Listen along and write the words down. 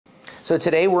So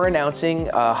today we're announcing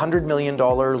a $100 million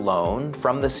loan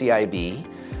from the CIB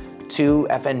to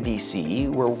FNBC.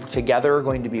 We're together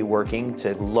going to be working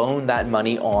to loan that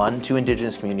money on to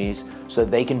Indigenous communities so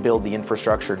that they can build the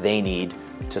infrastructure they need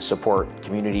to support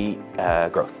community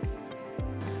growth.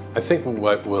 I think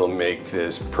what will make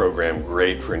this program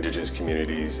great for Indigenous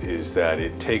communities is that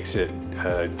it takes it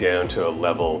down to a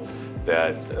level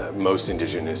that most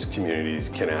Indigenous communities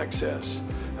can access.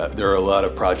 There are a lot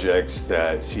of projects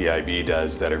that CIB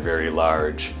does that are very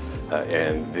large,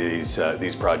 and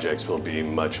these projects will be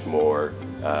much more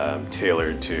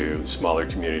tailored to smaller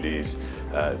communities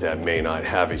that may not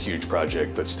have a huge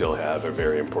project but still have a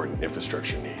very important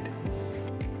infrastructure need.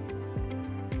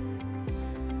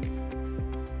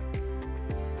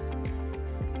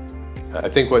 I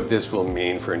think what this will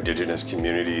mean for Indigenous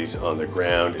communities on the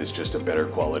ground is just a better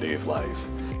quality of life.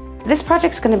 This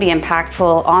project is going to be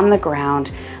impactful on the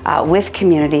ground with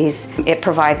communities. It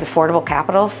provides affordable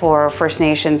capital for First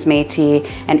Nations, Métis,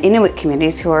 and Inuit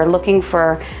communities who are looking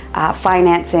for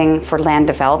financing for land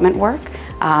development work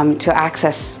to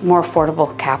access more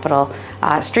affordable capital,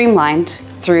 streamlined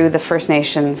through the First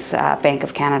Nations Bank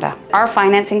of Canada. Our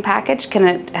financing package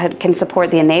can support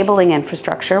the enabling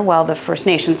infrastructure while the First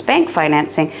Nations Bank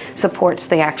financing supports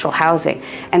the actual housing.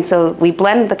 And so we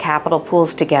blend the capital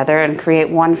pools together and create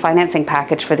one financing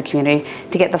package for the community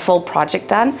to get the full project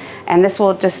done. And this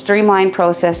will just streamline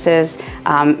processes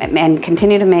and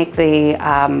continue to make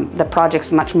the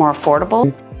projects much more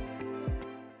affordable.